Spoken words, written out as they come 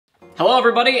Hello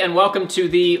everybody and welcome to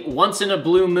the once in a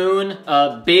blue moon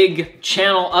big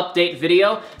channel update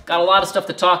video. Got a lot of stuff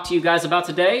to talk to you guys about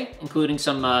today, including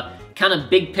some kind of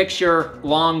big picture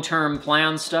long-term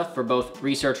plan stuff for both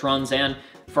Research Runs and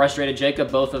Frustrated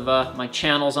Jacob, both of my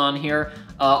channels on here.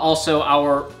 Also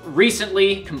our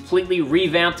recently completely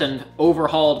revamped and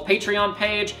overhauled Patreon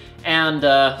page and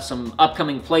some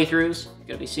upcoming playthroughs you're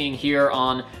gonna be seeing here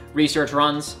on Research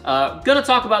Runs. Gonna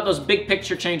talk about those big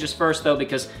picture changes first though,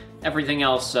 because everything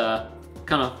else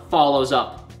kind of follows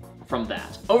up from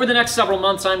that. Over the next several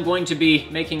months, I'm going to be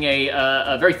making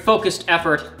a very focused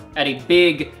effort at a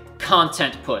big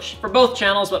content push for both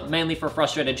channels, but mainly for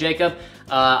Frustrated Jacob.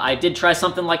 I did try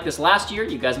something like this last year.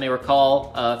 You guys may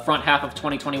recall front half of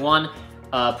 2021,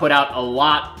 put out a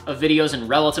lot of videos in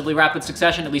relatively rapid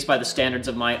succession, at least by the standards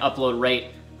of my upload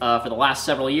rate for the last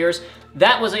several years.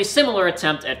 That was a similar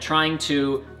attempt at trying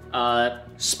to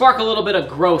spark a little bit of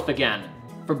growth again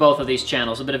for both of these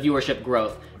channels, a bit of viewership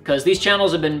growth, because these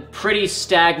channels have been pretty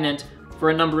stagnant for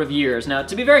a number of years. Now,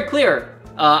 to be very clear,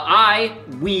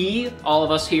 we, all of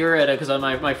us here, because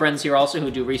my friends here also who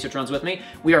do research runs with me,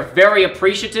 we are very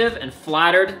appreciative and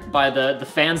flattered by the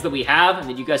fans that we have and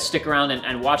that you guys stick around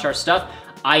and watch our stuff.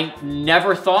 I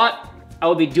never thought I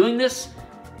would be doing this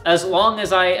as long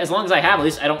as I have. At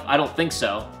least I don't think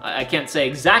so. I can't say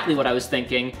exactly what I was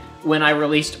thinking when I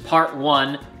released part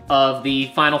 1 of the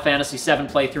Final Fantasy VII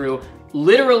playthrough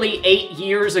literally 8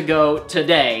 years ago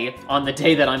today, on the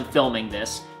day that I'm filming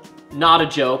this. Not a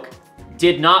joke.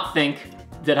 Did not think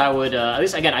that I would, at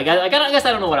least again, I guess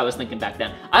I don't know what I was thinking back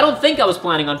then. I don't think I was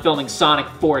planning on filming Sonic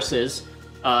Forces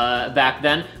back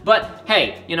then, but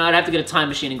hey, you know, I'd have to get a time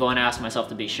machine and go and ask myself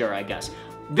to be sure, I guess.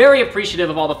 Very appreciative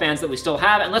of all the fans that we still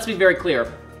have, and let's be very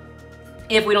clear.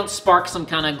 If we don't spark some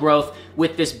kind of growth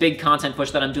with this big content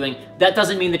push that I'm doing, that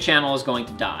doesn't mean the channel is going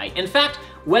to die. In fact,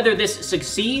 whether this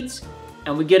succeeds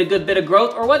and we get a good bit of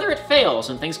growth, or whether it fails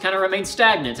and things kind of remain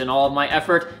stagnant and all of my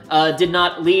effort did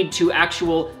not lead to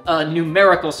actual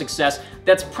numerical success,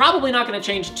 that's probably not going to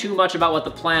change too much about what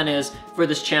the plan is for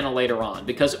this channel later on.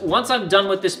 Because once I'm done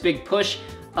with this big push,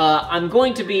 I'm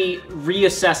going to be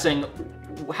reassessing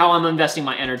how I'm investing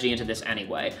my energy into this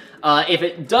anyway. If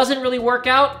it doesn't really work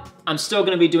out, I'm still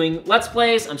gonna be doing Let's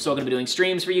Plays, I'm still gonna be doing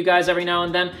streams for you guys every now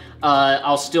and then.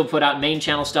 I'll still put out main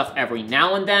channel stuff every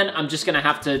now and then. I'm just gonna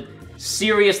have to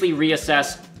seriously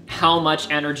reassess how much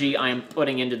energy I am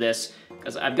putting into this,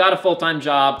 because I've got a full-time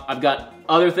job, I've got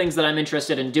other things that I'm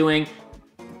interested in doing.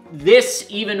 This,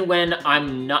 even when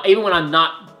I'm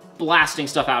not blasting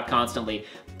stuff out constantly,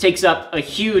 takes up a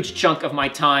huge chunk of my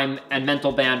time and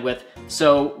mental bandwidth.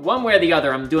 So one way or the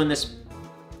other, I'm doing this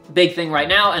big thing right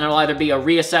now, and it'll either be a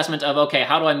reassessment of, okay,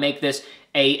 how do I make this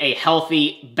a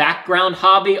healthy background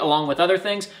hobby along with other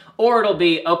things? Or it'll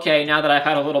be, okay, now that I've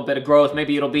had a little bit of growth,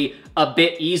 maybe it'll be a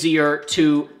bit easier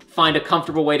to find a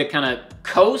comfortable way to kind of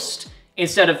coast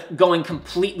instead of going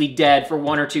completely dead for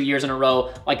 1 or 2 years in a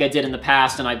row like I did in the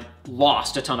past, and I've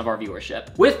lost a ton of our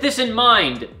viewership. With this in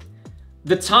mind,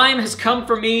 the time has come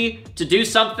for me to do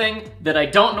something that I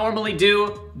don't normally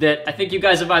do, that I think you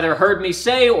guys have either heard me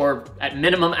say or at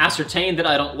minimum ascertained that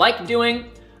I don't like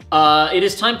doing. It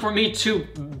is time for me to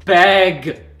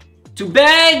beg.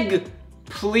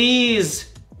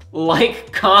 Please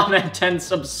like, comment, and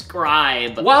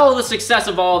subscribe. While the success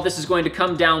of all of this is going to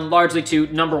come down largely to,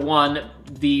 number 1,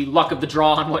 the luck of the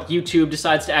draw on what YouTube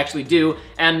decides to actually do,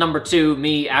 and number 2,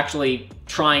 me actually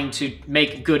trying to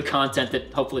make good content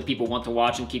that hopefully people want to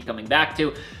watch and keep coming back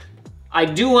to, I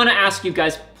do want to ask you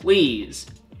guys, please,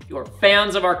 if you're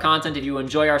fans of our content, if you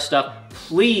enjoy our stuff,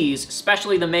 please,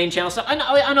 especially the main channel stuff. I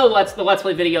know the Let's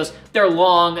Play videos, they're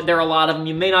long, there are a lot of them.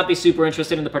 You may not be super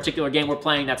interested in the particular game we're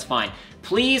playing, that's fine.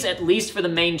 Please, at least for the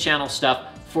main channel stuff,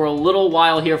 for a little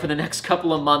while here for the next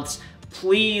couple of months,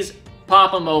 please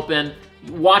pop them open.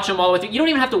 Watch them all the way through. You don't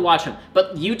even have to watch them,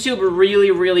 but YouTube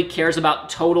really, really cares about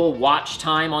total watch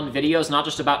time on videos, not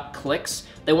just about clicks.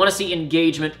 They want to see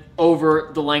engagement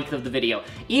over the length of the video.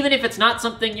 Even if it's not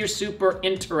something you're super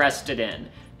interested in,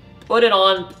 put it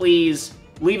on, please.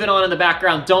 Leave it on in the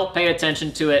background. Don't pay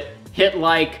attention to it. Hit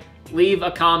like, leave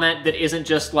a comment that isn't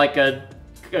just like a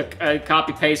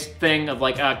copy-paste thing of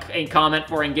like a comment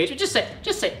for engagement. Just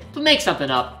say, make something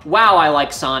up. Wow, I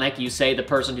like Sonic, you say, the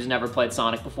person who's never played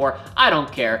Sonic before. I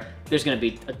don't care. There's gonna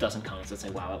be a dozen comments that say,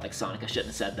 wow, I like Sonic, I shouldn't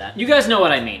have said that. You guys know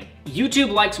what I mean.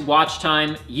 YouTube likes watch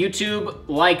time. YouTube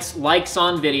likes likes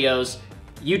on videos.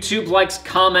 YouTube likes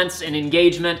comments and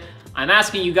engagement. I'm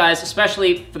asking you guys,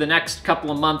 especially for the next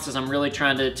couple of months as I'm really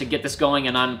trying to get this going,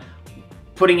 and I'm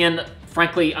putting in,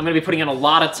 frankly, I'm gonna be putting in a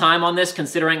lot of time on this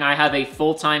considering I have a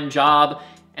full-time job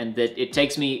and that it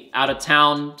takes me out of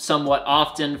town somewhat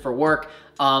often for work,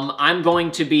 I'm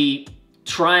going to be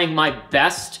trying my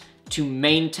best to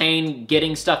maintain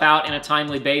getting stuff out in a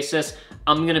timely basis.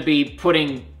 I'm gonna be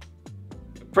putting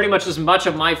pretty much as much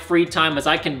of my free time as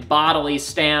I can bodily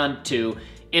stand to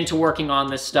into working on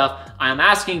this stuff. I am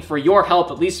asking for your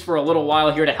help, at least for a little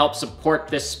while here, to help support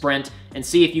this sprint and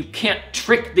see if you can't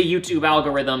trick the YouTube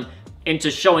algorithm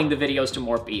into showing the videos to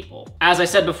more people. As I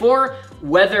said before,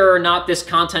 whether or not this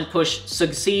content push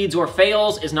succeeds or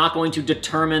fails is not going to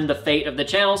determine the fate of the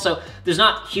channel, so there's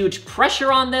not huge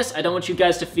pressure on this. I don't want you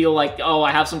guys to feel like, oh,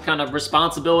 I have some kind of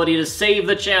responsibility to save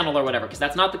the channel or whatever, because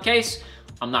that's not the case.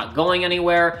 I'm not going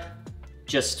anywhere.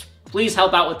 Just please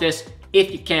help out with this. If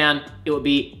you can, it would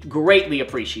be greatly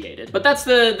appreciated. But that's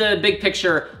the big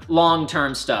picture,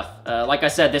 long-term stuff. Like I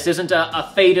said, this isn't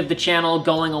a fate of the channel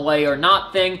going away or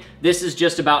not thing. This is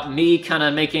just about me kind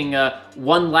of making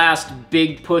one last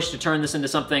big push to turn this into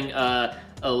something a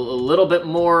little bit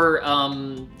more,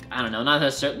 I don't know, not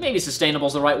necessarily, maybe sustainable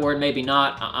is the right word, maybe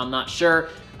not, I'm not sure.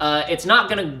 It's not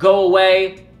gonna go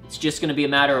away. It's just gonna be a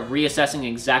matter of reassessing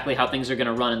exactly how things are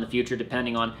gonna run in the future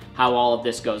depending on how all of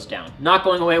this goes down. Not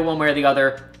going away one way or the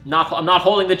other. I'm not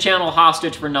holding the channel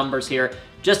hostage for numbers here.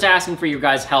 Just asking for your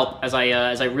guys' help as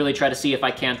I really try to see if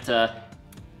I can't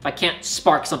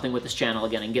spark something with this channel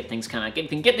again and get things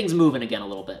get things moving again a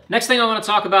little bit. Next thing I want to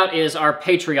talk about is our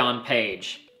Patreon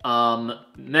page.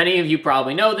 Many of you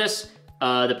probably know this.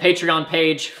 The Patreon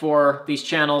page for these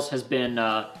channels has been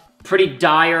pretty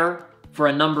dire for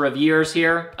a number of years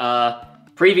here.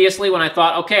 Previously, when I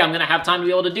thought, okay, I'm gonna have time to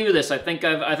be able to do this, I think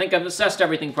I've assessed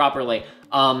everything properly.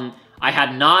 I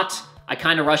had not. I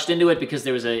kind of rushed into it because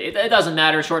there was it doesn't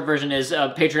matter. Short version is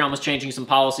Patreon was changing some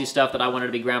policy stuff that I wanted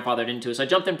to be grandfathered into, so I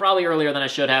jumped in probably earlier than I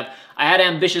should have. I had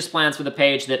ambitious plans for the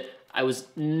page that I was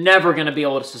never gonna be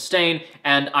able to sustain,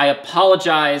 and I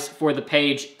apologize for the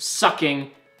page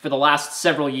sucking for the last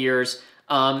several years,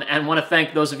 and want to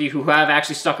thank those of you who have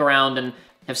actually stuck around and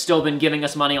have still been giving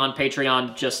us money on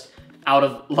Patreon just out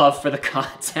of love for the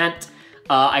content.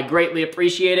 I greatly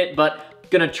appreciate it, but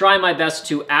gonna try my best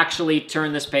to actually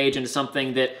turn this page into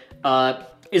something that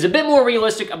is a bit more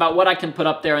realistic about what I can put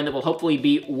up there and that will hopefully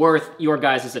be worth your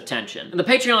guys' attention. And the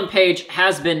Patreon page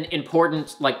has been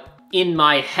important, like, in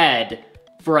my head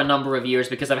for a number of years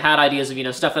because I've had ideas of, you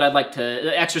know, stuff that I'd like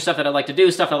to, extra stuff that I'd like to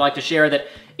do, stuff I'd like to share that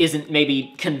isn't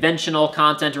maybe conventional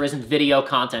content or isn't video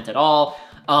content at all.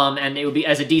 And it would be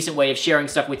as a decent way of sharing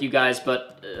stuff with you guys,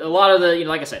 but a lot of the, you know,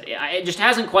 like I said, it just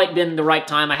hasn't quite been the right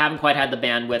time. I haven't quite had the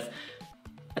bandwidth.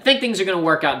 I think things are gonna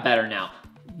work out better now.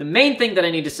 The main thing that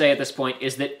I need to say at this point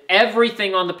is that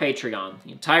everything on the Patreon,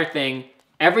 the entire thing,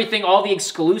 everything, all the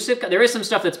exclusive, there is some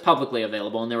stuff that's publicly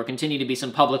available, and there will continue to be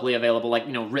some publicly available, like,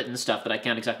 you know, written stuff that I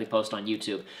can't exactly post on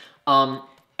YouTube.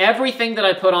 Everything that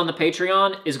I put on the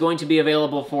Patreon is going to be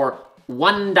available for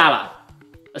 $1.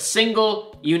 A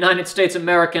single United States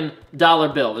American dollar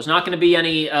bill. There's not gonna be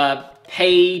any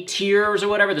pay tiers or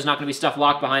whatever. There's not gonna be stuff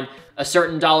locked behind a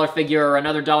certain dollar figure or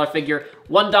another dollar figure.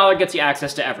 $1 gets you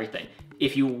access to everything.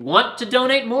 If you want to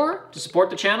donate more to support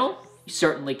the channel, you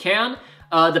certainly can.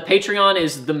 The Patreon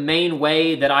is the main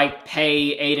way that I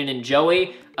pay Aiden and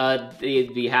Joey.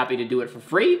 They'd be happy to do it for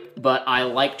free, but I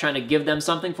like trying to give them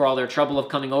something for all their trouble of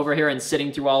coming over here and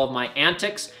sitting through all of my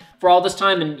antics for all this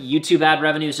time, and YouTube ad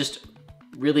revenue is just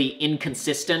really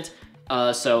inconsistent,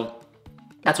 so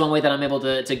that's one way that I'm able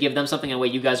to give them something, and a way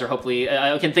you guys are hopefully,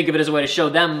 I can think of it as a way to show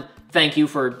them thank you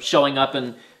for showing up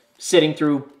and sitting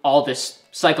through all this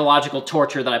psychological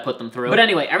torture that I put them through. But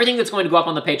anyway, everything that's going to go up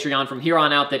on the Patreon from here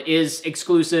on out that is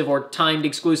exclusive or timed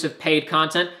exclusive paid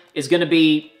content is gonna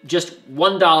be just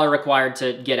 $1 required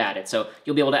to get at it. So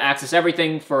you'll be able to access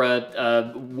everything for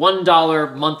a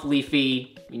 $1 monthly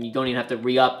fee. I mean, you don't even have to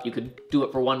re-up. You could do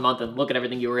it for 1 month and look at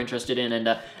everything you were interested in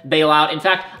and bail out. In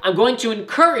fact, I'm going to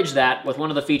encourage that with one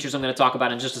of the features I'm gonna talk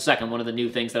about in just a second, one of the new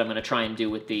things that I'm gonna try and do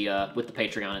with the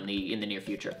Patreon in the near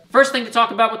future. First thing to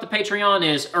talk about with the Patreon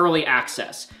is early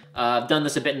access. I've done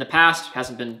this a bit in the past,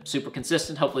 hasn't been super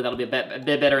consistent. Hopefully that'll be a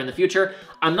bit better in the future.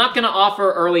 I'm not gonna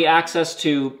offer early access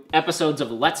to episodes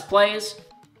of Let's Plays.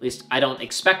 At least I don't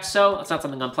expect so. That's not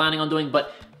something I'm planning on doing,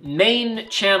 but main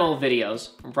channel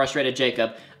videos from Frustrated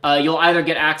Jacob, you'll either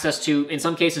get access to, in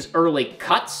some cases, early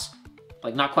cuts,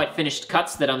 like not quite finished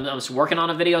cuts that I'm just working on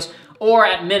of videos, or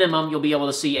at minimum, you'll be able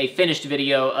to see a finished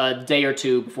video a day or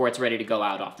two before it's ready to go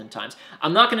out oftentimes.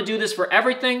 I'm not gonna do this for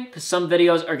everything, because some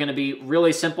videos are gonna be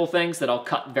really simple things that I'll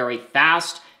cut very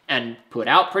fast and put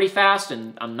out pretty fast,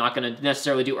 and I'm not gonna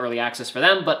necessarily do early access for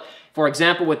them, but for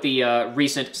example, with the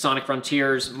recent Sonic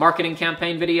Frontiers marketing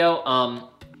campaign video,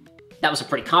 That was a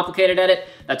pretty complicated edit.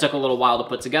 That took a little while to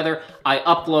put together. I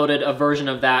uploaded a version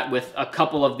of that with a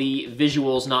couple of the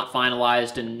visuals not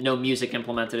finalized and no music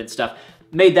implemented and stuff.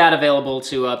 Made that available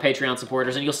to Patreon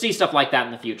supporters, and you'll see stuff like that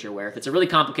in the future, where if it's a really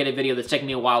complicated video that's taking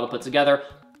me a while to put together,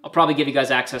 I'll probably give you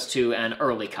guys access to an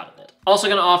early cut of it. Also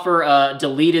gonna offer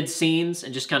deleted scenes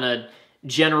and just kind of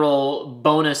general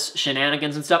bonus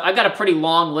shenanigans and stuff. I've got a pretty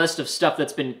long list of stuff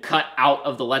that's been cut out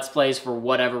of the Let's Plays for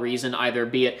whatever reason, either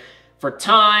be it for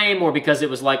time, or because it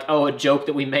was like, oh, a joke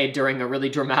that we made during a really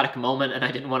dramatic moment and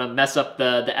I didn't want to mess up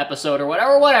the episode, or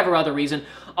whatever other reason.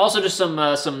 Also just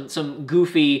some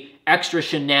goofy extra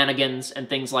shenanigans and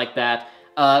things like that.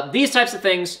 These types of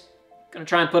things, gonna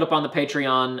try and put up on the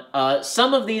Patreon.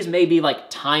 Some of these may be like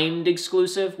timed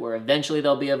exclusive, where eventually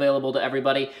they'll be available to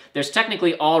everybody. There's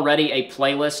technically already a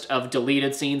playlist of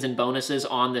deleted scenes and bonuses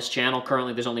on this channel.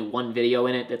 Currently, there's only one video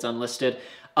in it that's unlisted.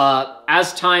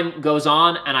 As time goes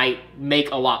on and I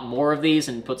make a lot more of these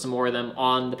and put some more of them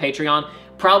on the Patreon,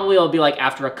 probably it'll be like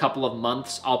after a couple of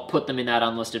months, I'll put them in that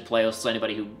unlisted playlist so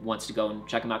anybody who wants to go and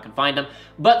check them out can find them.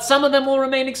 But some of them will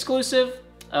remain exclusive.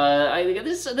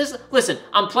 Listen,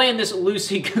 I'm playing this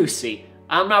loosey-goosey.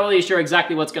 I'm not really sure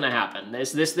exactly what's gonna happen.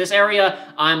 This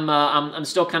area, I'm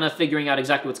still kind of figuring out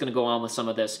exactly what's gonna go on with some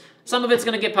of this. Some of it's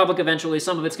gonna get public eventually,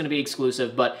 some of it's gonna be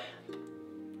exclusive, but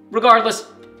regardless,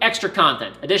 extra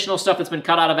content, additional stuff that's been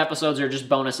cut out of episodes or just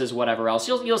bonuses, whatever else.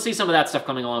 You'll see some of that stuff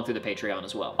coming along through the Patreon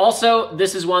as well. Also,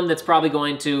 this is one that's probably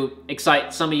going to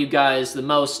excite some of you guys the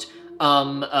most.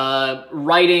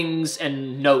 Writings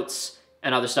and notes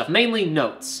and other stuff, mainly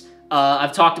notes.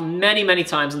 I've talked many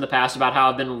times in the past about how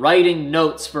I've been writing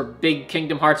notes for big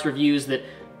Kingdom Hearts reviews that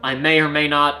I may or may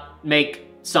not make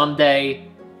someday.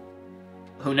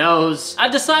 Who knows?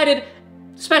 I've decided,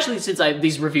 especially since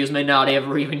these reviews may not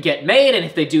ever even get made, and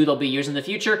if they do, they'll be years in the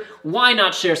future, why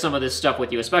not share some of this stuff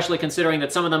with you, especially considering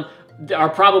that some of them are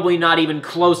probably not even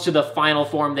close to the final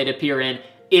form they'd appear in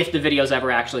if the videos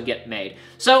ever actually get made.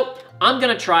 So I'm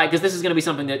gonna try, because this is gonna be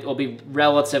something that will be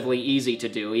relatively easy to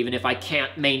do, even if I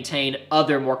can't maintain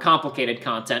other more complicated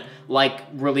content, like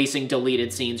releasing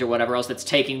deleted scenes or whatever else that's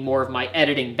taking more of my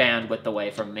editing bandwidth away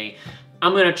from me.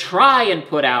 I'm gonna try and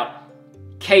put out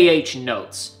KH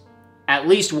notes at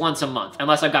least once a month,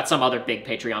 unless I've got some other big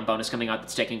Patreon bonus coming out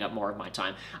that's taking up more of my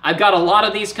time. I've got a lot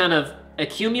of these kind of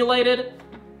accumulated.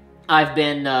 I've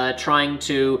been trying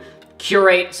to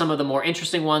curate some of the more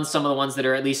interesting ones, some of the ones that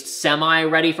are at least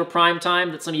semi-ready for prime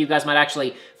time, that some of you guys might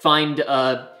actually find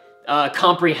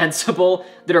comprehensible,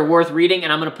 that are worth reading,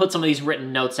 and I'm gonna put some of these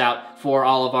written notes out for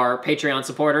all of our Patreon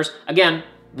supporters. Again,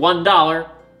 $1.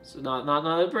 So not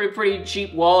a pretty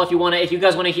cheap wall. If you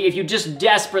guys want to, if you just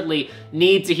desperately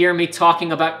need to hear me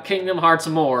talking about Kingdom Hearts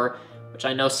more, which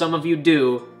I know some of you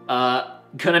do,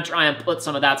 gonna try and put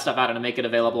some of that stuff out and make it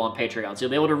available on Patreon. So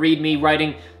you'll be able to read me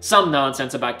writing some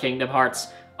nonsense about Kingdom Hearts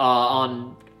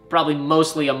on probably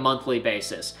mostly a monthly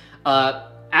basis.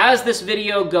 As this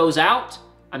video goes out,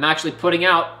 I'm actually putting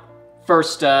out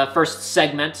first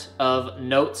segment of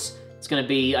notes. It's gonna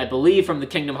be, I believe, from the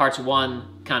Kingdom Hearts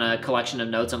 1 kind of collection of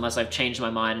notes, unless I've changed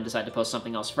my mind and decide to post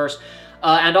something else first.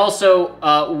 And also,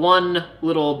 one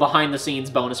little behind-the-scenes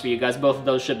bonus for you guys. Both of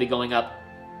those should be going up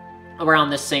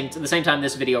around the same time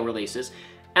this video releases.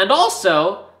 And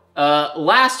also,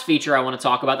 last feature I want to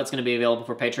talk about that's going to be available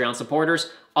for Patreon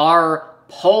supporters are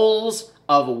polls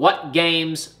of what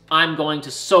games I'm going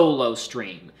to solo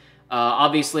stream.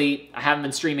 Obviously, I haven't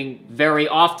been streaming very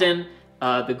often.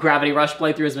 The Gravity Rush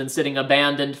playthrough has been sitting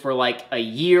abandoned for like a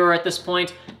year at this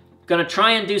point. Gonna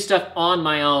try and do stuff on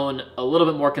my own a little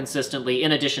bit more consistently,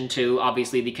 in addition to,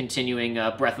 obviously, the continuing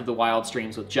Breath of the Wild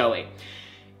streams with Joey.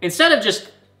 Instead of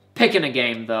just picking a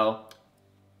game, though,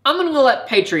 I'm gonna let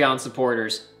Patreon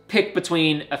supporters pick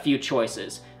between a few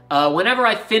choices. Whenever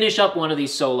I finish up one of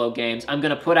these solo games, I'm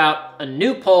gonna put out a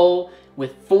new poll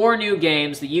with 4 new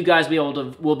games that you guys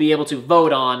will be able to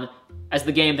vote on as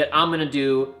the game that I'm gonna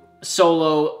do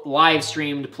solo live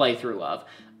streamed playthrough of.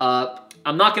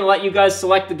 I'm not gonna let you guys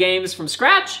select the games from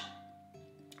scratch.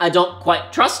 I don't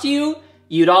quite trust you.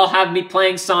 You'd all have me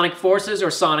playing Sonic Forces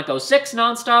or Sonic 06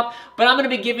 nonstop, but I'm gonna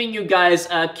be giving you guys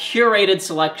curated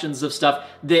selections of stuff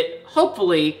that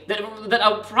hopefully,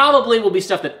 that probably will be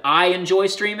stuff that I enjoy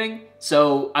streaming.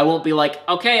 So I won't be like,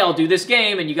 okay, I'll do this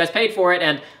game and you guys paid for it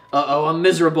and uh-oh, I'm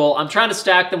miserable. I'm trying to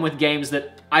stack them with games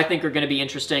that I think are gonna be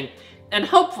interesting, and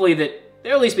hopefully that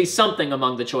there'll at least be something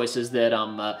among the choices that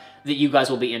that you guys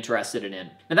will be interested in.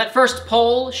 And that first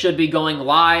poll should be going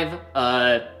live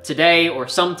today or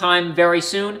sometime very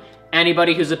soon.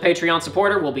 Anybody who's a Patreon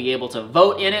supporter will be able to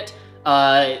vote in it.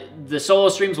 The solo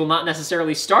streams will not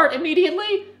necessarily start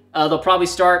immediately. They'll probably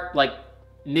start like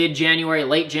mid-January,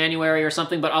 late January or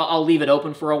something, but I'll leave it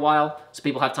open for a while so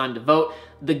people have time to vote.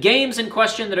 The games in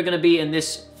question that are going to be in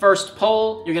this first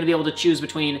poll, you're going to be able to choose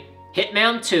between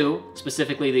Hitman 2,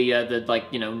 specifically the like,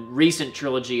 you know, recent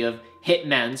trilogy of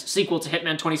Hitmen's, sequel to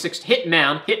Hitman 2016,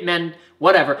 Hitman,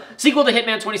 whatever, sequel to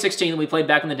Hitman 2016 that we played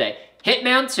back in the day.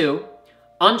 Hitman 2,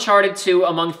 Uncharted 2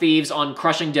 Among Thieves on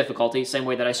Crushing Difficulty, same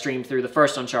way that I streamed through the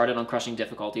first Uncharted on Crushing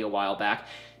Difficulty a while back.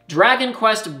 Dragon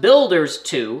Quest Builders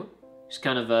 2, it's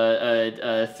kind of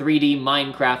a 3D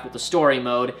Minecraft with the story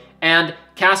mode, and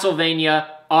Castlevania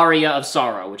Aria of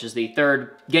Sorrow, which is the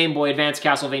third Game Boy Advance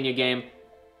Castlevania game,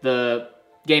 the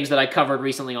games that I covered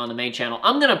recently on the main channel.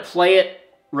 I'm going to play it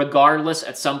regardless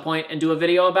at some point and do a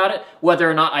video about it. Whether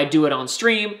or not I do it on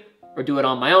stream or do it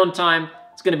on my own time,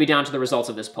 it's going to be down to the results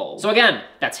of this poll. So again,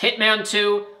 that's Hitman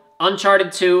 2,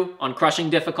 Uncharted 2 on Crushing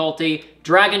Difficulty,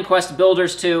 Dragon Quest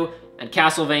Builders 2, and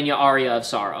Castlevania Aria of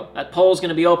Sorrow. That poll is going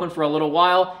to be open for a little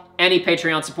while. Any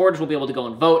Patreon supporters will be able to go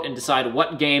and vote and decide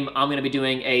what game I'm going to be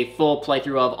doing a full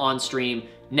playthrough of on stream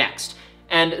next.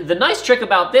 And the nice trick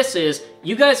about this is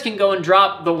you guys can go and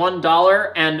drop the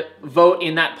 $1 and vote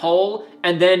in that poll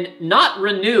and then not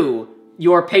renew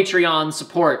your Patreon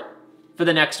support for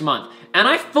the next month. And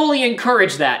I fully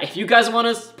encourage that. If you guys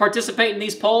want to participate in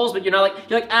these polls, but you're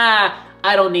like,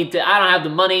 I don't have the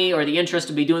money or the interest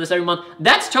to be doing this every month,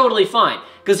 that's totally fine.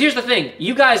 Because here's the thing,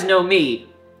 you guys know me.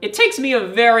 It takes me a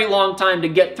very long time to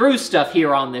get through stuff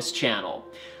here on this channel.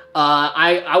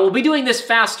 I will be doing this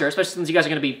faster, especially since you guys are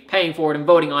going to be paying for it and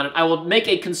voting on it. I will make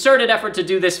a concerted effort to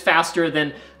do this faster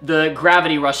than the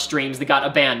Gravity Rush streams that got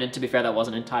abandoned. To be fair, that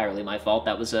wasn't entirely my fault.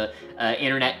 That was a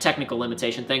internet technical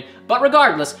limitation thing. But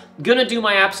regardless, gonna do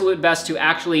my absolute best to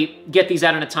actually get these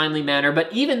out in a timely manner.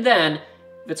 But even then,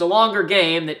 if it's a longer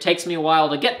game that takes me a while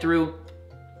to get through,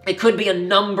 it could be a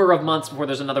number of months before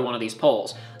there's another one of these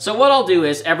polls. So what I'll do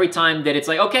is every time that it's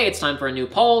like, okay, it's time for a new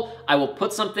poll, I will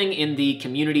put something in the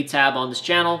community tab on this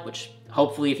channel, which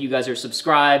hopefully if you guys are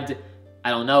subscribed, I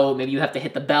don't know, maybe you have to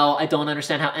hit the bell. I don't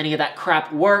understand how any of that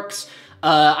crap works.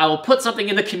 I will put something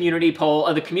in the community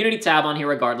poll, the community tab on here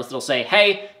regardless. It'll say,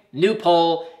 hey, new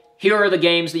poll. Here are the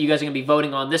games that you guys are gonna be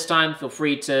voting on this time. Feel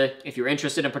free to, if you're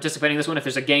interested in participating in this one, if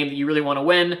there's a game that you really wanna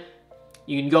win,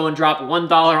 you can go and drop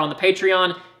 $1 on the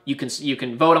Patreon. You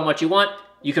can vote on what you want.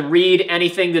 You can read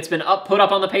anything that's been put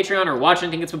up on the Patreon or watch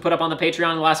anything that's been put up on the Patreon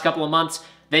in the last couple of months.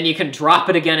 Then you can drop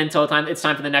it again until it's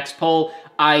time for the next poll.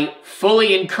 I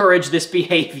fully encourage this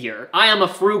behavior. I am a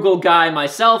frugal guy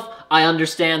myself. I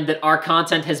understand that our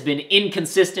content has been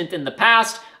inconsistent in the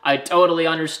past. I totally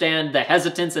understand the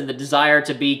hesitance and the desire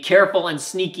to be careful and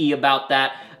sneaky about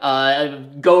that.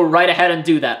 Go right ahead and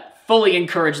do that. Fully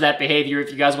encourage that behavior.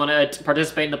 If you guys want to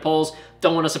participate in the polls,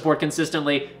 don't want to support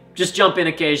consistently, just jump in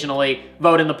occasionally,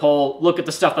 vote in the poll, look at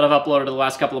the stuff that I've uploaded the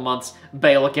last couple of months,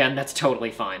 bail again, that's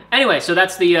totally fine. Anyway, so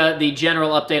that's the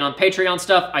general update on Patreon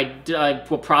stuff. I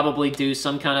will probably do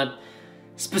some kind of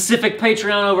specific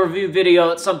Patreon overview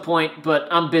video at some point, but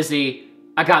I'm busy.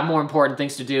 I got more important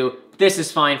things to do. This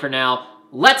is fine for now.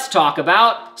 Let's talk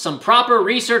about some proper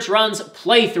research runs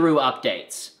playthrough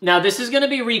updates. Now, this is going to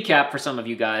be recap for some of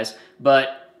you guys,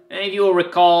 but any of you will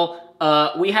recall,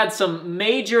 we had some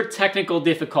major technical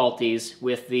difficulties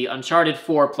with the Uncharted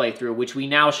 4 playthrough, which we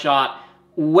now shot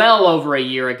well over a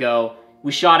year ago.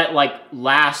 We shot it like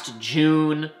last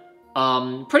June.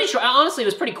 Pretty sure, honestly, it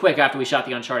was pretty quick after we shot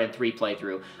the Uncharted 3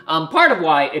 playthrough. Part of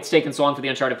why it's taken so long for the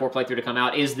Uncharted 4 playthrough to come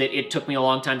out is that it took me a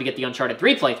long time to get the Uncharted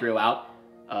 3 playthrough out.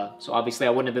 So obviously I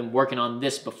wouldn't have been working on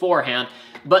this beforehand.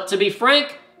 But to be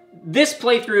frank, this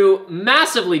playthrough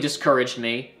massively discouraged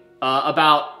me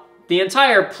about the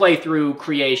entire playthrough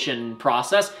creation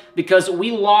process because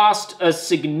we lost a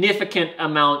significant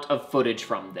amount of footage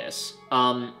from this.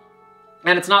 And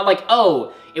it's not like,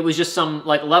 oh, it was just some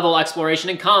like level exploration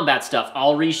and combat stuff.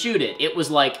 I'll reshoot it. It was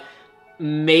like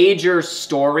major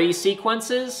story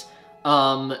sequences.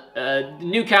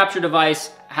 New capture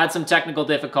device had some technical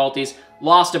difficulties,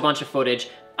 lost a bunch of footage.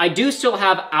 I do still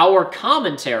have our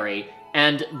commentary,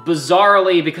 and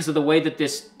bizarrely, because of the way that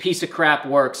this piece of crap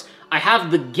works, I have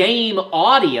the game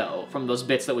audio from those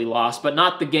bits that we lost, but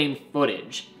not the game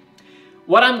footage.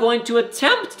 What I'm going to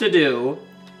attempt to do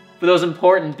for those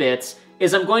important bits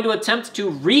is I'm going to attempt to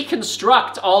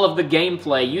reconstruct all of the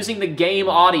gameplay using the game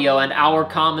audio and our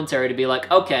commentary to be like,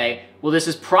 okay, well, this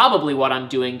is probably what I'm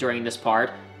doing during this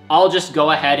part. I'll just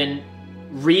go ahead and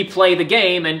replay the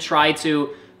game and try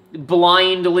to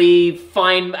blindly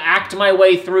act my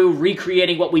way through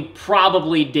recreating what we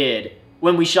probably did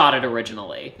when we shot it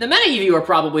originally. Now, many of you are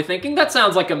probably thinking, that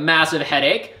sounds like a massive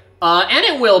headache. And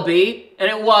it will be,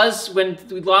 and it was when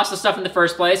we lost the stuff in the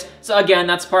first place. So again,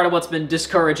 that's part of what's been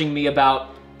discouraging me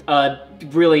about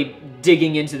really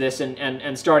digging into this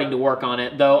and starting to work on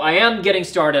it, though I am getting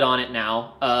started on it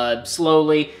now,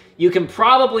 slowly. You can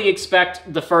probably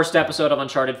expect the first episode of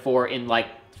Uncharted 4 in, like,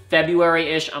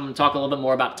 February-ish. I'm going to talk a little bit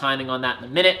more about timing on that in a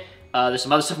minute. There's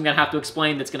some other stuff I'm going to have to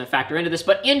explain that's going to factor into this,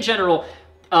 but in general,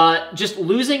 just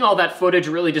losing all that footage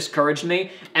really discouraged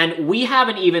me, and we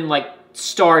haven't even, like,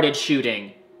 started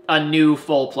shooting a new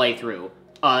full playthrough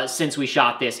since we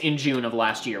shot this in June of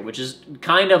last year, which is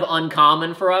kind of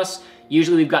uncommon for us.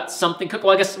 Usually we've got something cooked.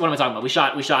 Well, I guess, what am I talking about? We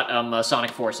shot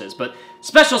Sonic Forces, but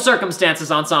special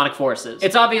circumstances on Sonic Forces.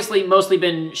 It's obviously mostly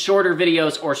been shorter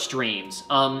videos or streams.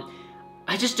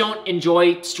 I just don't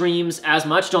enjoy streams as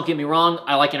much, don't get me wrong.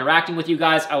 I like interacting with you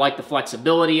guys. I like the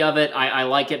flexibility of it. I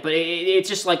like it, but it's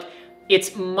just like,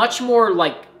 it's much more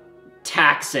like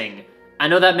taxing. I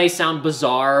know that may sound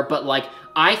bizarre, but like,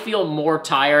 I feel more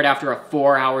tired after a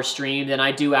 4-hour stream than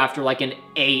I do after like an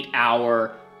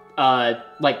 8-hour,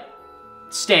 like,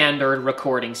 standard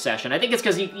recording session. I think it's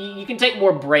because you can take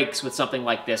more breaks with something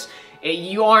like this.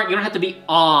 You don't have to be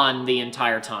on the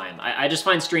entire time. I just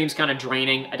find streams kind of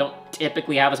draining. I don't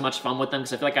typically have as much fun with them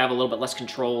because I feel like I have a little bit less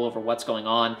control over what's going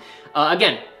on.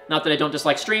 Again, not that I don't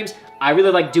dislike streams. I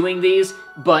really like doing these,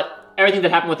 but everything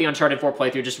that happened with the Uncharted 4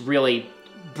 playthrough just really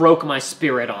broke my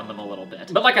spirit on them a little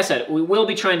bit. But like I said, we will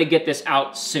be trying to get this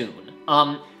out soon.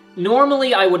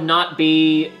 Normally I would not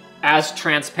be as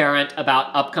transparent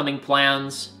about upcoming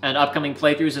plans and upcoming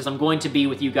playthroughs as I'm going to be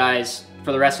with you guys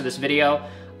for the rest of this video.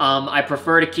 I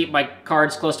prefer to keep my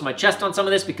cards close to my chest on some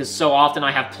of this because so often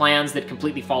I have plans that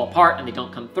completely fall apart and they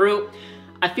don't come through.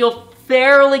 I feel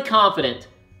fairly confident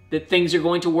that things are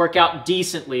going to work out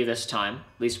decently this time,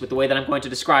 at least with the way that I'm going to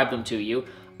describe them to you.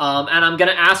 And I'm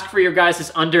gonna ask for your guys'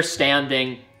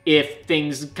 understanding if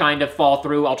things kind of fall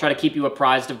through. I'll try to keep you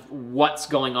apprised of what's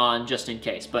going on just in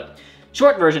case. But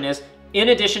short version is, in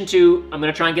addition to, I'm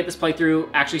going to try and get this playthrough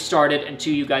actually started and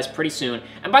to you guys pretty soon.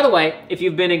 And by the way, if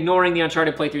you've been ignoring the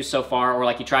Uncharted playthroughs so far, or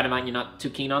like you tried them out and you're not too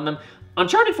keen on them,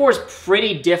 Uncharted 4 is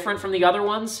pretty different from the other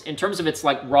ones. In terms of its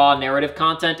like raw narrative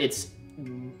content, it's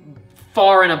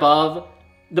far and above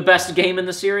the best game in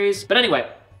the series. But anyway,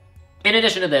 in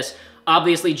addition to this,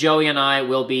 obviously Joey and I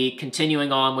will be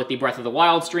continuing on with the Breath of the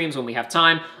Wild streams when we have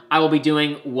time. I will be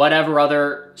doing whatever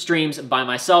other streams by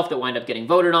myself that wind up getting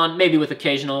voted on, maybe with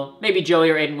occasional, maybe Joey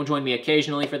or Aiden will join me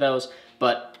occasionally for those,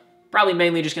 but probably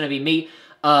mainly just gonna be me.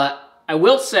 I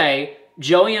will say,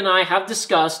 Joey and I have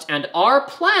discussed and are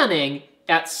planning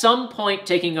at some point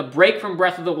taking a break from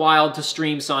Breath of the Wild to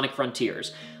stream Sonic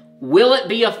Frontiers. Will it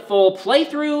be a full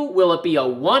playthrough? Will it be a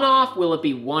one-off? Will it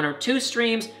be 1 or 2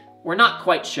 streams? We're not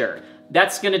quite sure.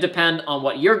 That's going to depend on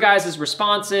what your guys'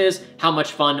 response is, how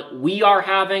much fun we are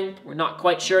having. We're not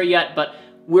quite sure yet, but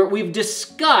we've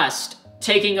discussed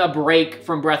taking a break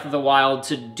from Breath of the Wild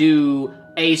to do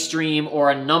a stream or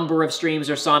a number of streams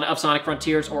of Sonic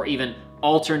Frontiers, or even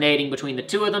alternating between the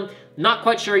two of them. Not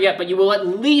quite sure yet, but you will at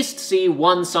least see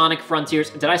one Sonic Frontiers.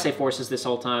 Did I say Forces this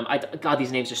whole time? God,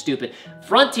 these names are stupid.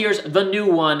 Frontiers, the new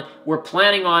one. We're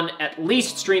planning on at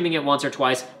least streaming it once or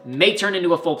twice. May turn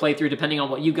into a full playthrough depending on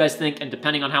what you guys think and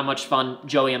depending on how much fun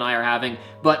Joey and I are having.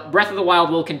 But Breath of the Wild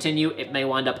will continue. It may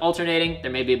wind up alternating.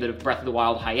 There may be a bit of Breath of the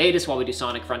Wild hiatus while we do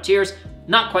Sonic Frontiers.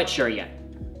 Not quite sure yet.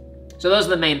 So those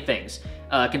are the main things.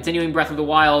 Continuing Breath of the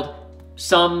Wild,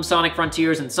 some Sonic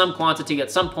Frontiers in some quantity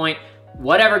at some point,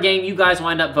 whatever game you guys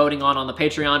wind up voting on the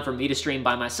Patreon for me to stream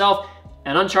by myself,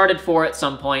 and Uncharted 4 at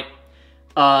some point.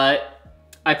 I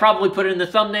probably put it in the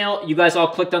thumbnail. You guys all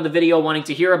clicked on the video wanting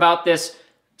to hear about this,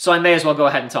 so I may as well go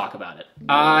ahead and talk about it.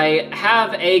 I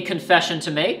have a confession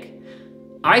to make.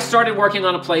 I started working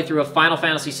on a playthrough of Final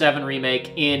Fantasy VII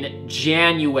Remake in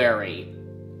January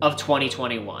of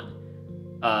 2021.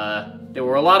 There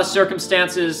were a lot of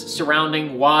circumstances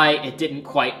surrounding why it didn't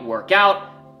quite work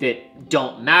out that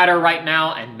don't matter right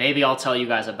now, and maybe I'll tell you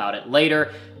guys about it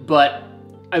later, but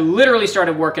I literally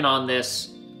started working on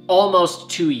this almost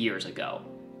 2 years ago.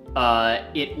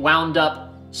 It wound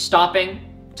up stopping,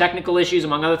 technical issues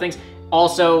among other things.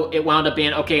 Also, it wound up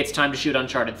being, okay, it's time to shoot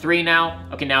Uncharted 3 now.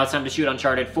 Okay, now it's time to shoot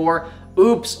Uncharted 4.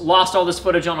 Oops, lost all this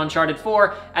footage on Uncharted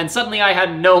 4, and suddenly I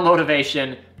had no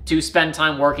motivation to spend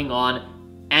time working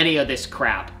on any of this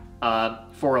crap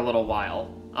for a little while.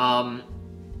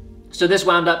 So this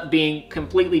wound up being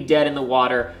completely dead in the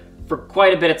water for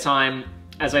quite a bit of time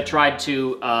as I tried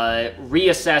to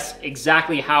reassess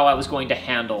exactly how I was going to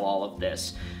handle all of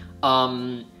this.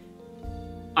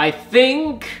 I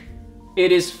think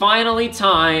it is finally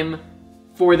time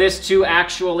for this to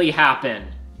actually happen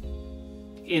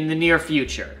in the near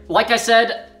future. Like I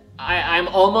said, I'm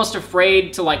almost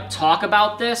afraid to like talk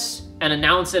about this and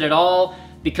announce it at all,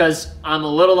 because I'm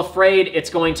a little afraid it's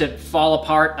going to fall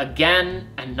apart again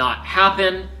and not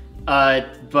happen.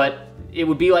 But it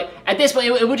would be like, at this point,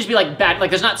 it would just be like bad.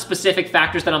 Like, there's not specific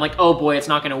factors that I'm like, oh boy, it's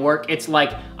not gonna work. It's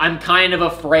like, I'm kind of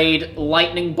afraid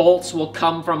lightning bolts will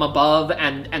come from above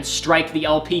and strike the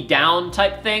LP down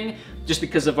type thing, just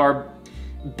because of our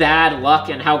bad luck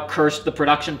and how cursed the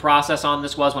production process on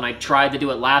this was when I tried to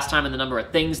do it last time and the number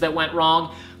of things that went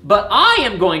wrong. But I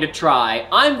am going to try.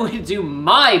 I'm going to do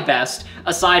my best,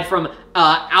 aside from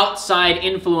outside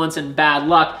influence and bad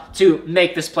luck, to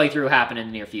make this playthrough happen in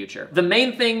the near future. The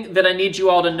main thing that I need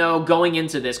you all to know going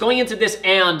into this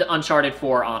and Uncharted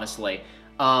 4, honestly,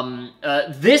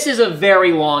 this is a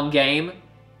very long game.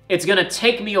 It's gonna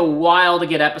take me a while to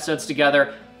get episodes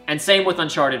together, and same with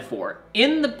Uncharted 4.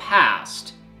 In the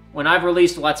past, when I've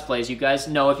released Let's Plays, you guys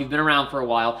know if you've been around for a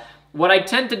while, what I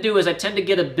tend to do is I tend to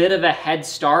get a bit of a head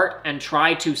start and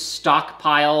try to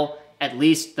stockpile at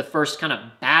least the first kind of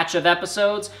batch of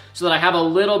episodes so that I have a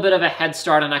little bit of a head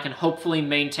start and I can hopefully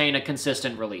maintain a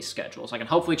consistent release schedule. So I can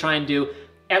hopefully try and do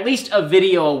at least a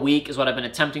video a week is what I've been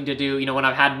attempting to do. You know, when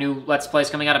I've had new Let's Plays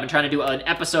coming out, I've been trying to do an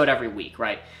episode every week,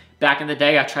 right? Back in the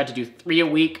day, I tried to do 3 a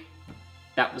week.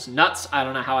 That was nuts. I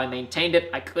don't know how I maintained it.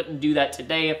 I couldn't do that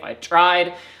today if I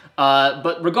tried.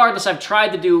 But regardless, I've tried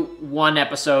to do 1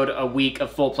 episode a week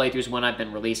of full playthroughs when I've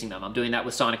been releasing them. I'm doing that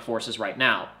with Sonic Forces right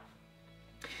now.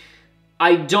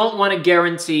 I don't want to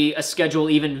guarantee a schedule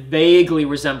even vaguely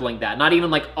resembling that, not even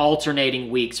like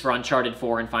alternating weeks for Uncharted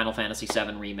 4 and Final Fantasy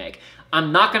VII Remake.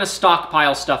 I'm not going to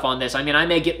stockpile stuff on this. I mean, I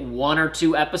may get 1 or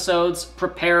 2 episodes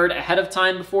prepared ahead of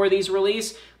time before these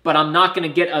release, but I'm not going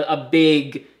to get a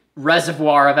big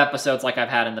reservoir of episodes like I've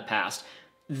had in the past.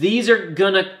 These are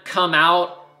going to come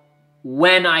out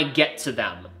when I get to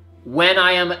them. When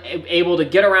I am able to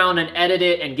get around and edit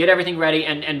it and get everything ready,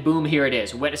 and boom, here it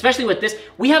is. Especially with this,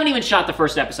 we haven't even shot the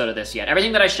first episode of this yet.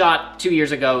 Everything that I shot 2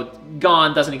 years ago,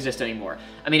 gone, doesn't exist anymore.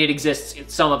 I mean, it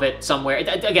exists, some of it, somewhere.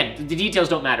 Again, the details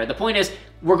don't matter. The point is,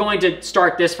 we're going to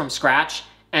start this from scratch,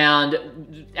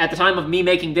 and at the time of me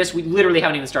making this, we literally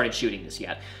haven't even started shooting this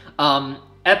yet.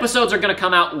 Episodes are gonna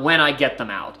come out when I get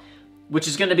them out, which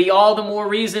is gonna be all the more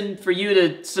reason for you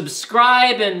to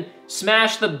subscribe and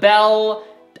smash the bell.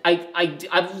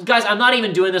 Guys, I'm not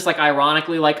even doing this like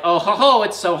ironically, like, oh, ho, ho,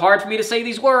 it's so hard for me to say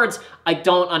these words. I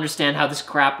don't understand how this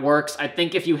crap works. I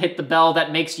think if you hit the bell,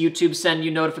 that makes YouTube send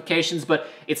you notifications, but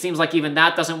it seems like even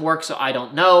that doesn't work, so I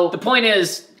don't know. The point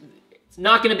is, it's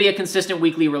not gonna be a consistent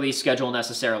weekly release schedule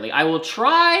necessarily. I will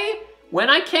try, when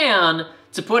I can,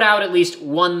 to put out at least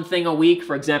 1 thing a week.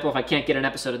 For example, if I can't get an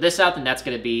episode of this out, then that's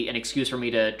gonna be an excuse for me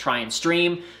to try and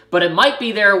stream. But it might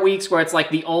be there are weeks where it's like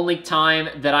the only time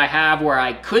that I have where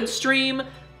I could stream,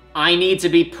 I need to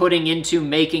be putting into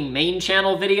making main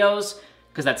channel videos,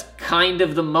 because that's kind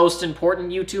of the most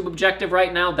important YouTube objective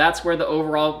right now. That's where the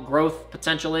overall growth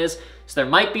potential is. So there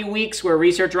might be weeks where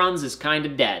research runs is kind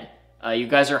of dead. You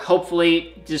guys are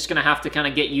hopefully just gonna have to kind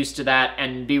of get used to that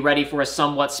and be ready for a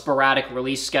somewhat sporadic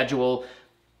release schedule.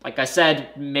 Like I said,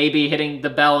 maybe hitting the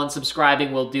bell and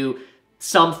subscribing will do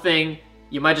something.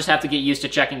 You might just have to get used to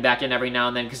checking back in every now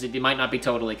and then because it might not be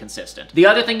totally consistent. The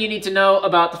other thing you need to know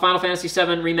about the Final Fantasy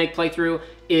VII Remake playthrough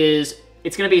is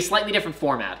it's going to be a slightly different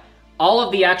format. All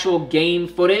of the actual game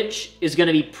footage is going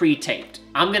to be pre-taped.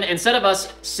 Instead of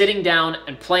us sitting down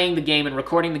and playing the game and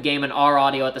recording the game in our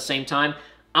audio at the same time,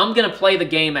 I'm going to play the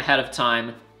game ahead of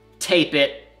time, tape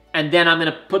it, and then I'm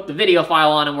gonna put the video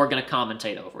file on and we're gonna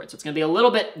commentate over it. So it's gonna be a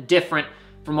little bit different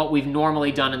from what we've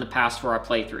normally done in the past for our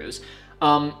playthroughs.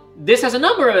 This has a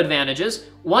number of advantages,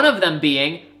 one of them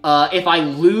being, if I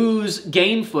lose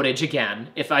game footage again,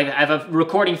 if I have a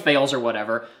recording fails or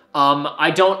whatever,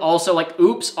 I don't also like,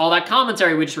 oops, all that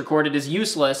commentary we just recorded is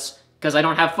useless because I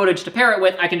don't have footage to pair it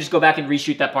with, I can just go back and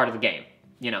reshoot that part of the game.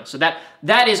 You know, so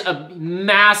that is a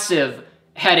massive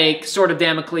headache, sort of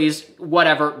Damocles,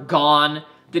 whatever, gone.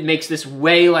 That makes this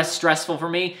way less stressful for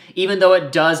me, even though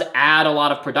it does add a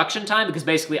lot of production time, because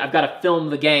basically I've got to film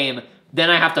the game, then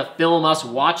I have to film us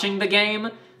watching the game,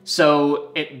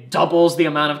 so it doubles the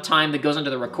amount of time that goes into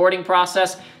the recording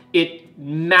process. It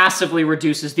massively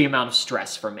reduces the amount of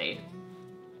stress for me.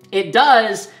 It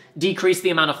does decrease the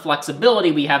amount of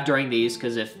flexibility we have during these,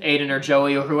 because if Aiden or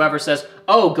Joey or whoever says,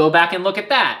 oh, go back and look at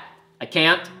that, I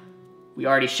can't. We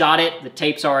already shot it, the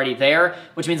tape's already there,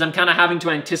 which means I'm kind of having to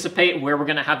anticipate where we're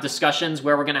going to have discussions,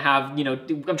 where we're going to have, you know,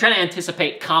 I'm trying to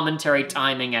anticipate commentary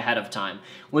timing ahead of time,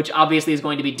 which obviously is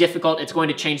going to be difficult. It's going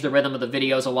to change the rhythm of the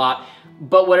videos a lot.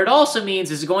 But what it also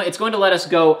means is it's going to let us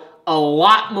go a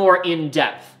lot more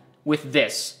in-depth with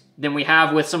this than we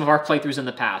have with some of our playthroughs in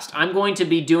the past. I'm going to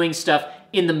be doing stuff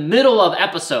in the middle of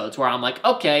episodes where I'm like,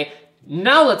 okay,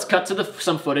 Now let's cut to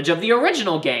some footage of the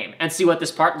original game and see what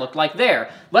this part looked like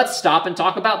there. Let's stop and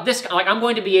talk about this. Like, I'm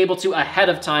going to be able to, ahead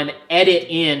of time, edit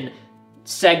in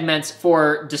segments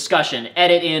for discussion.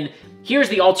 Edit in, here's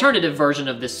the alternative version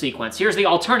of this sequence. Here's the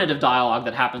alternative dialogue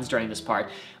that happens during this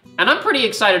part. And I'm pretty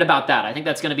excited about that. I think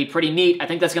that's going to be pretty neat. I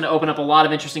think that's going to open up a lot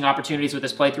of interesting opportunities with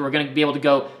this playthrough. We're going to be able to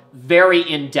go very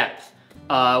in-depth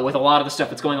with a lot of the stuff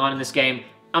that's going on in this game.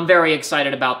 I'm very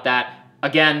excited about that.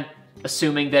 Again,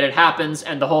 assuming that it happens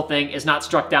and the whole thing is not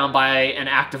struck down by an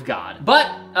act of God. But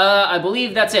I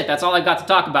believe that's it. That's all I've got to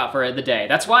talk about for the day.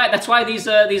 That's why these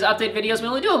update videos, we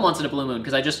only do them once in a blue moon,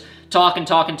 because I just talk and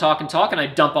talk and talk and talk, and I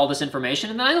dump all this information,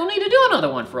 and then I don't need to do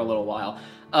another one for a little while.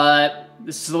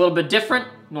 This is a little bit different.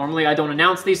 Normally I don't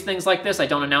announce these things like this. I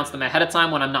don't announce them ahead of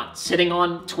time when I'm not sitting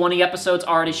on 20 episodes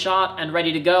already shot and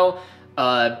ready to go.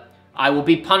 I will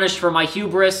be punished for my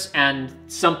hubris, and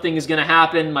something is gonna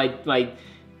happen.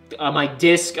 My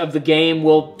disc of the game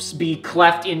will be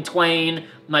cleft in twain.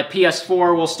 My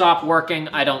PS4 will stop working.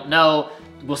 I don't know.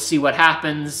 We'll see what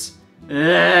happens.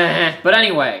 But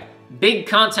anyway, big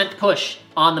content push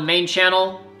on the main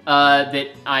channel that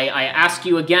I ask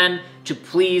you again to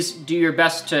please do your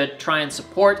best to try and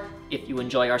support if you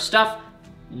enjoy our stuff.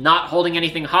 Not holding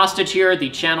anything hostage here. The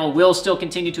channel will still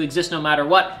continue to exist no matter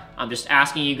what. I'm just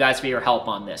asking you guys for your help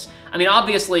on this. I mean,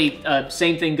 obviously,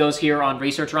 same thing goes here on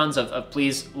research runs of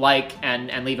please like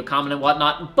and leave a comment and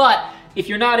whatnot. But if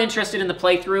you're not interested in the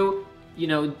playthrough, you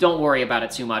know, don't worry about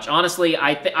it too much. Honestly,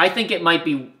 I think it might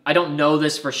be, I don't know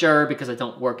this for sure because I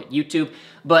don't work at YouTube,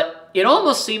 but it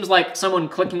almost seems like someone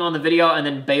clicking on the video and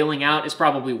then bailing out is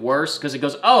probably worse, because it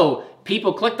goes, oh,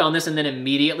 people clicked on this and then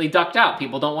immediately ducked out.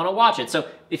 People don't want to watch it. So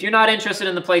if you're not interested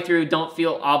in the playthrough, don't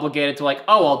feel obligated to like,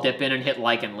 oh, I'll dip in and hit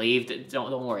like and leave.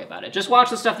 Don't worry about it. Just watch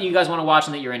the stuff that you guys want to watch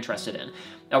and that you're interested in.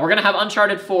 Now, we're going to have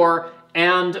Uncharted 4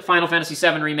 and Final Fantasy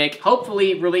VII Remake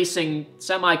hopefully releasing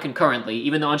semi-concurrently,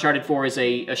 even though Uncharted 4 is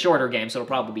a shorter game, so it'll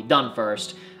probably be done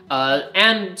first.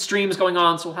 And streams going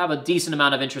on, so we'll have a decent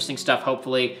amount of interesting stuff,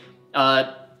 hopefully.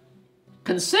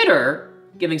 Consider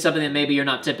giving something that maybe you're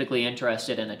not typically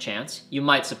interested in a chance. You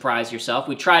might surprise yourself.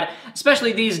 We tried,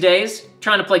 especially these days,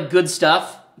 trying to play good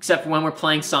stuff, except for when we're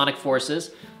playing Sonic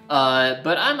Forces.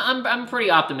 But I'm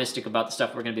pretty optimistic about the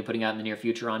stuff we're going to be putting out in the near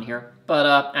future on here.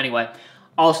 But anyway,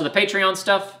 also the Patreon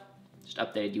stuff. Just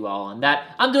updated you all on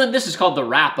that. This is called the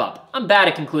wrap-up. I'm bad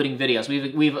at concluding videos.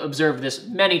 We've observed this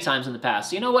many times in the past.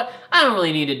 So you know what? I don't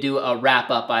really need to do a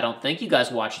wrap-up, I don't think. You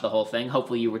guys watched the whole thing.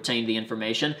 Hopefully you retained the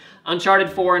information. Uncharted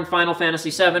 4 and Final Fantasy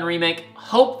VII Remake,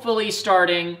 hopefully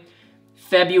starting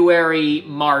February,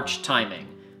 March timing.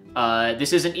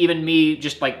 This isn't even me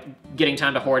just like getting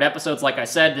time to hoard episodes, like I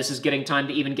said. This is getting time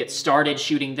to even get started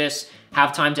shooting this,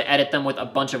 have time to edit them with a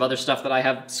bunch of other stuff that I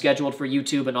have scheduled for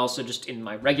YouTube and also just in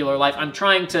my regular life. I'm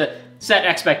trying to set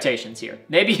expectations here.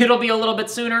 Maybe it'll be a little bit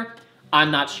sooner.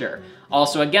 I'm not sure.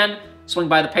 Also, again, swing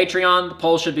by the Patreon. The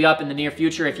poll should be up in the near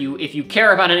future. If you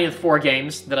care about any of the 4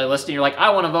 games that I listed, and you're like, I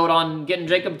want to vote on getting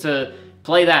Jacob to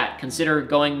play that, consider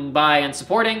going by and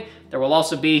supporting. There will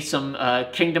also be some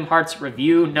Kingdom Hearts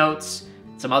review notes,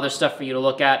 some other stuff for you to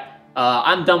look at.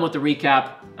 I'm done with the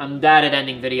recap. I'm bad at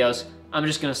ending videos. I'm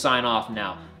just going to sign off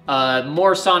now.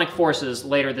 More Sonic Forces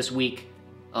later this week.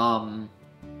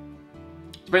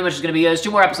 It's pretty much just going to be, there's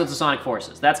 2 more episodes of Sonic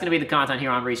Forces. That's going to be the content here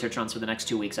on Research Runs for the next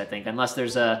 2 weeks, I think, unless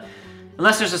there's a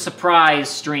surprise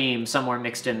stream somewhere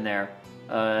mixed in there.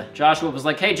 Joshua was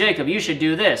like, hey, Jacob, you should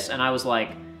do this. And I was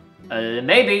like,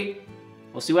 maybe.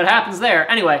 We'll see what happens there.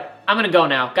 Anyway, I'm going to go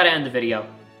now. Got to end the video.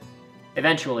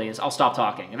 Eventually, I'll stop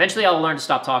talking. Eventually, I'll learn to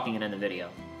stop talking and end the video.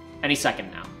 Any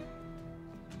second now.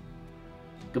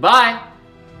 Goodbye!